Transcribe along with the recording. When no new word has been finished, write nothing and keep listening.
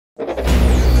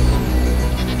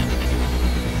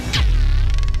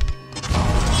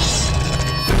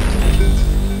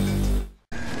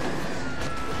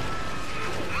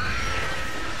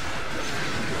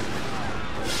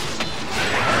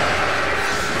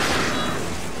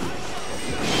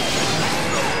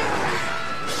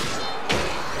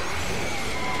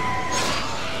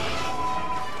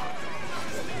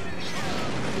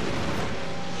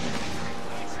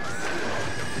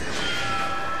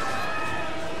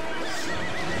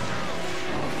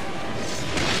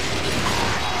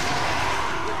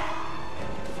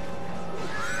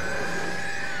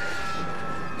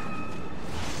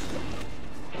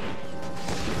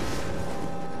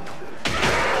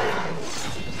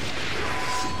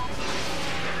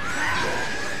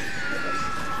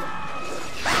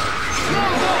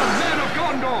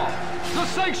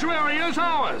sanctuary is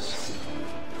ours!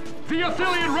 The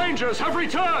Athelian Rangers have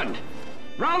returned!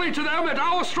 Rally to them at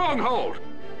our stronghold!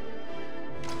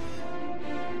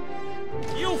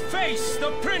 You face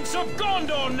the Prince of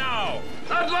Gondor now!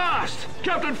 At last!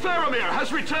 Captain Faramir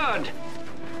has returned!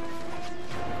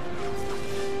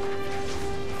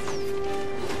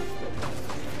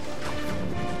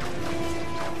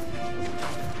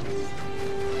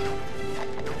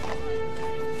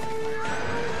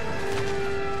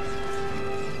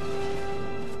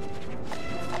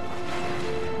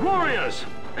 Warriors,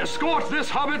 escort this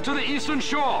hobbit to the eastern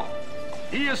shore.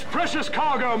 He is precious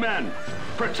cargo, men.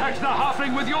 Protect the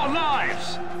halfling with your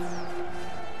lives.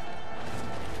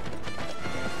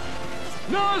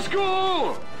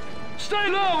 Nazgul! Stay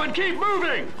low and keep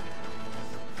moving!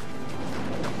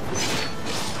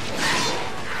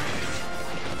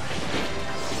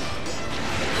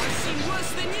 I've seen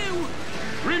worse than you!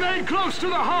 Remain close to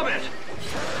the hobbit!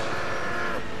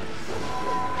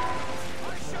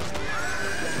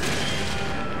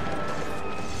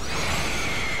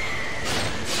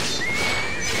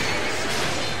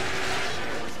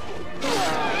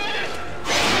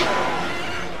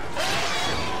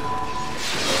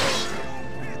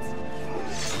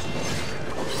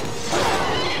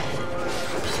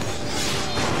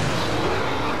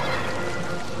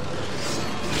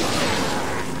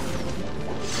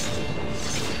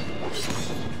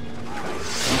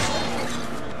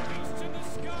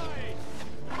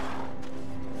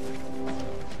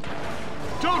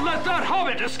 Don't let that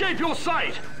hobbit escape your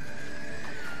sight!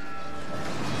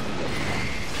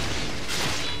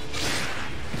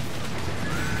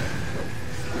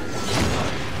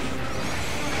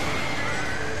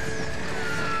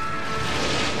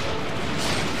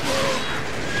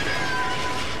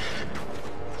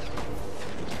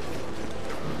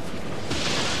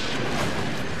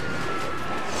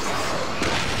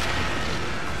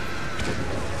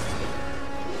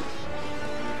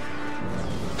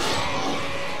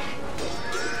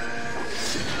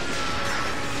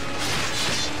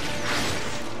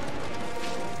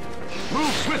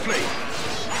 Move swiftly!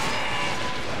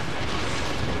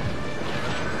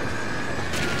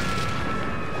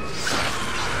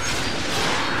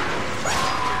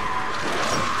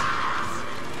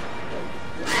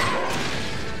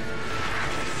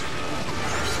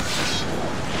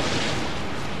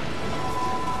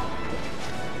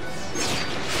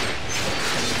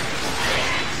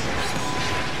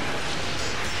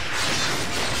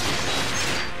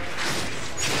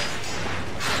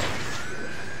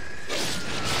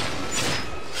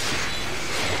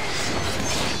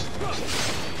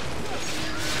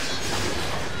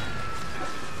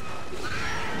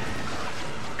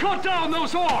 Cut down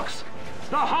those orcs!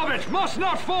 The hobbit must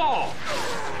not fall!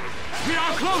 We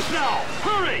are close now!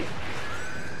 Hurry!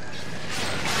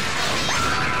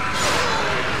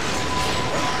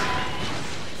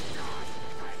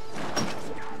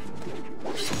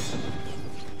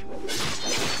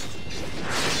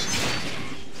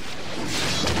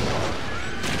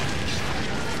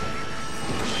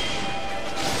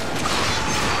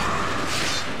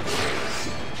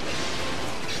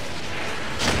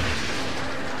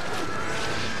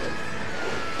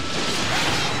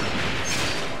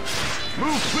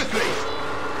 Move swiftly!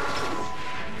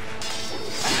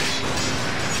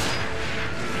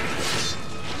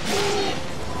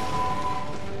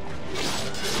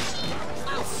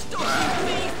 I'll stop you,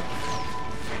 thief!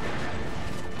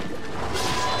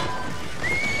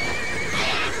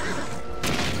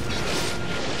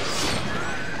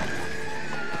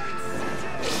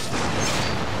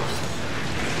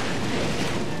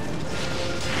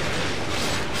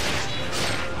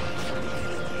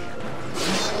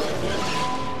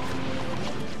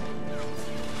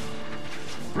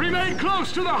 Remain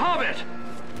close to the hobbit!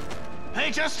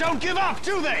 They just don't give up,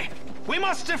 do they? We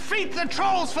must defeat the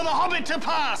trolls for the hobbit to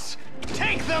pass!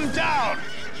 Take them down!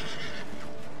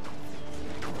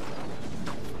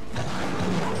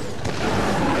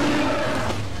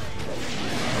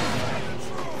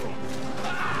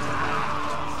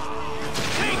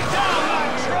 Take down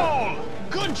that troll!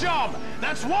 Good job!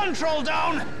 That's one troll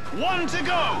down, one to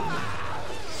go!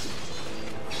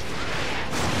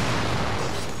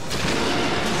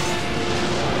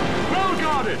 Well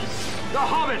guarded! The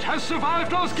hobbit has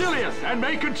survived Osgiliath and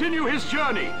may continue his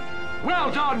journey. Well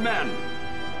done, men!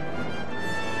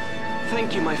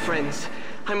 Thank you, my friends.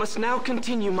 I must now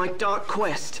continue my dark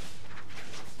quest.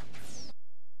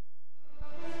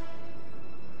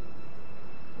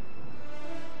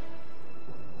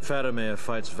 Faramir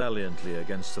fights valiantly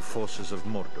against the forces of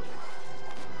Mordor,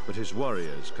 but his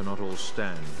warriors cannot all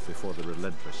stand before the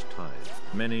relentless tide.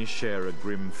 Many share a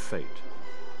grim fate,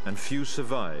 and few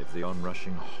survive the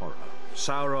onrushing horror.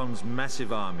 Sauron's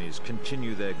massive armies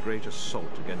continue their great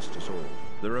assault against us all.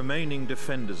 The remaining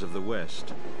defenders of the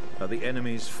West are the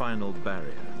enemy's final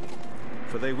barrier,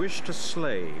 for they wish to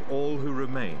slay all who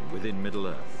remain within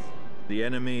Middle-earth. The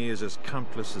enemy is as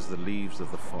countless as the leaves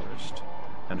of the forest,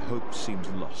 and hope seems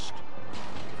lost,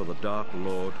 for the Dark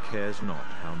Lord cares not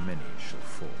how many shall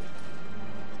fall.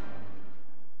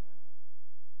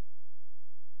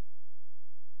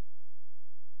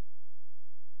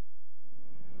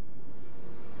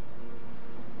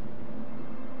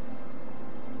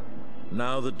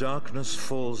 Now the darkness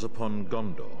falls upon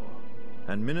Gondor,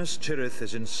 and Minas Tirith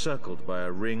is encircled by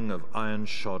a ring of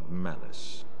iron-shod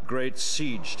malice. Great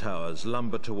siege towers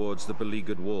lumber towards the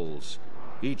beleaguered walls,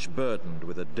 each burdened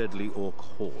with a deadly orc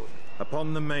horde.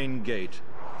 Upon the main gate,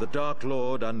 the Dark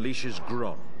Lord unleashes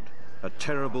Grond, a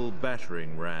terrible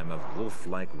battering ram of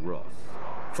wolf-like wrath.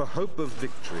 For hope of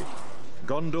victory,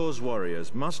 Gondor's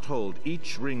warriors must hold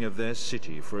each ring of their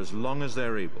city for as long as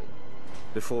they're able,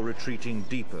 before retreating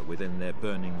deeper within their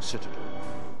burning citadel.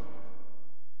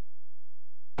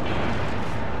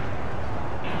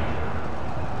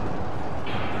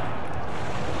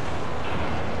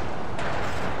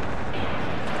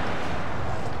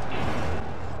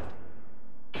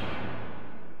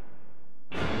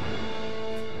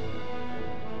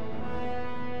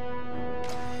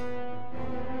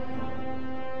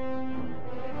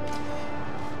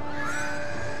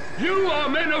 You are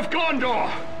men of Gondor!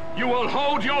 You will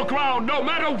hold your ground no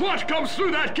matter what comes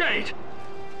through that gate!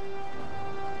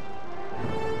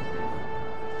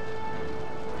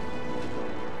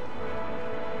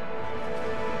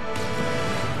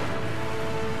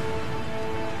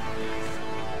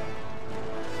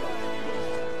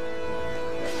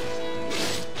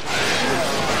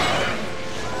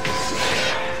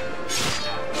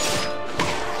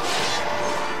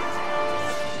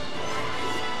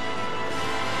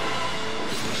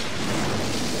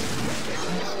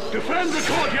 Defend the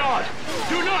courtyard!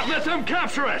 Do not let them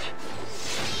capture it!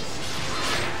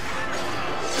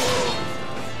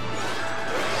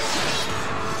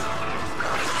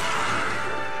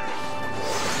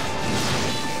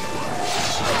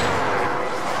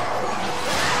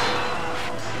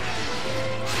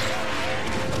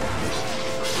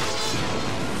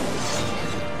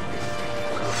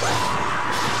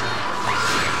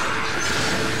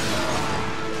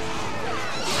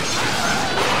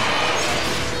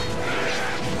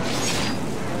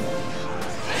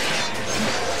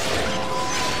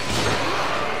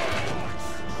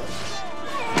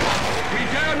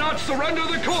 Surrender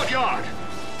the courtyard!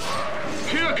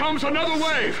 Here comes another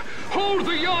wave! Hold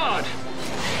the yard!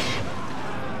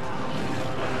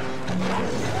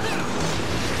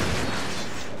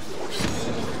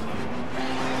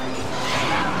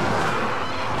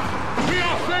 We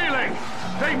are failing!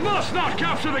 They must not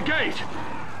capture the gate!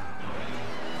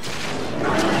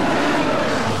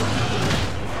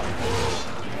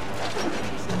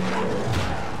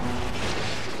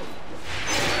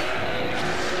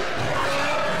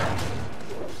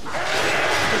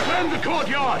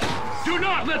 Courtyard! Do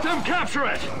not let them capture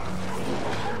it!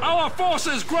 Our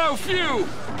forces grow few!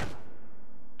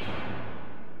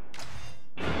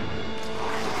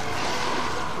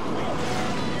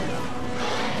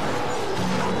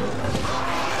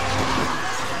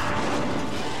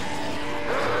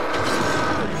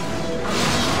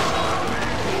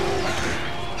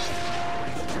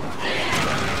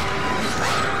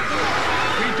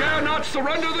 We dare not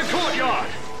surrender the courtyard!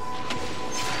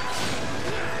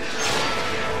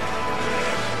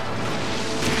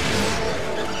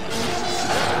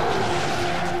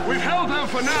 We've held them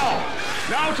for now.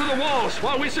 Now to the walls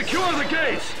while we secure the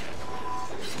gates.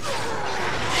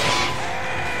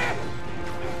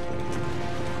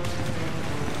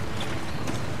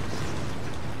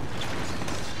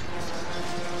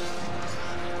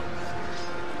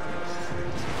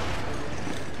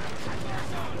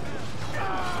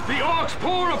 The orcs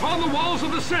pour upon the walls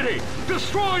of the city.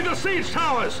 Destroy the siege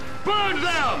towers. Burn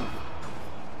them.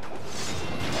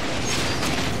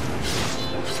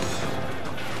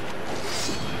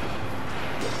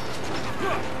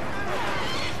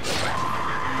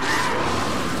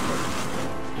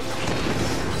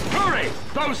 Hurry!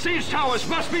 Those siege towers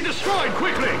must be destroyed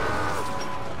quickly!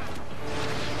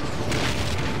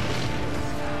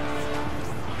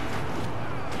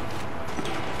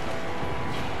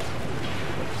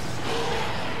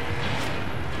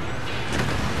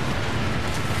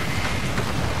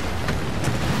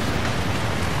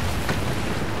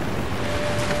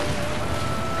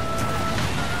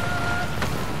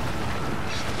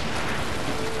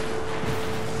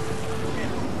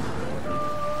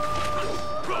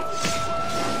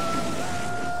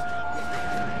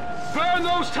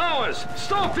 towers!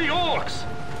 Stop the orcs!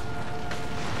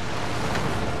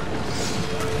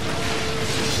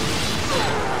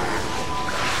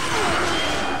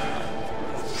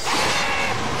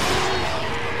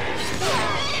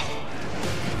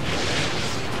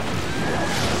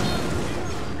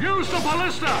 Use the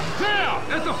ballista!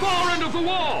 There! At the far end of the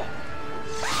wall!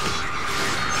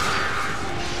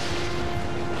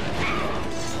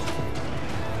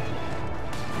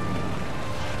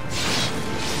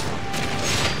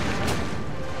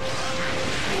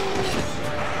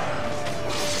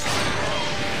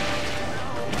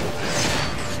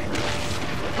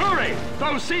 Hurry!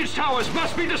 Those siege towers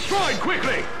must be destroyed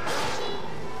quickly!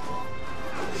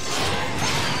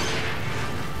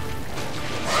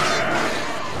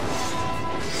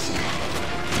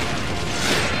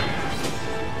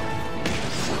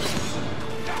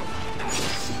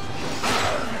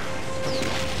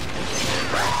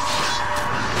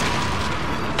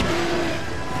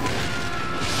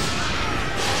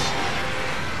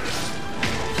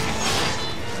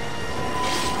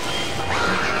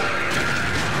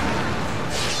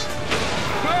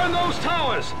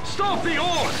 Stop the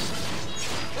orcs!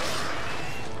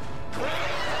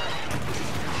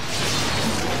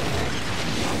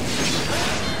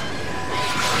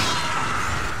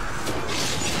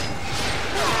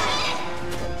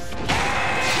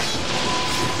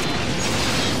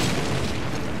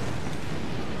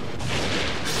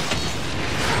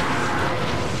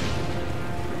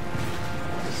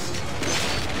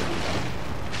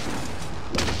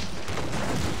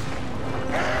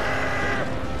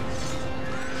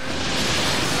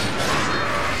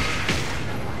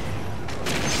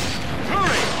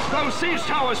 Those siege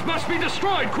towers must be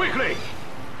destroyed quickly!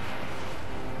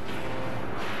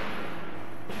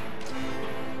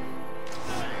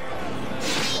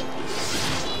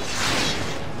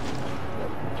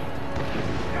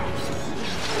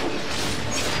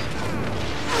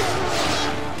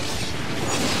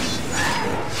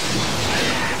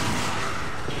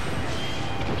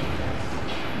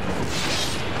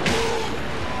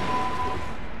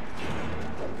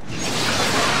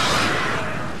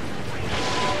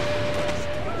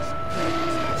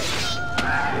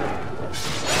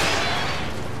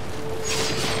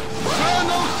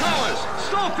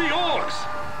 Stop the orcs!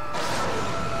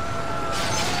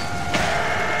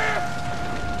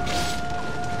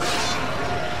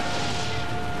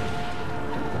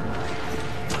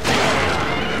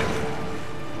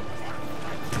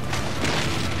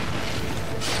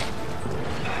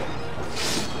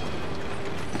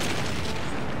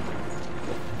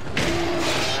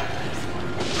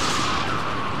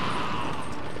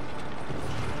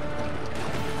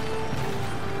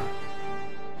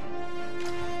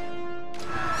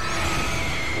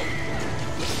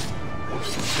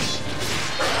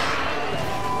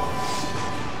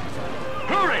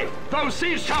 Those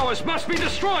siege towers must be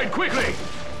destroyed quickly!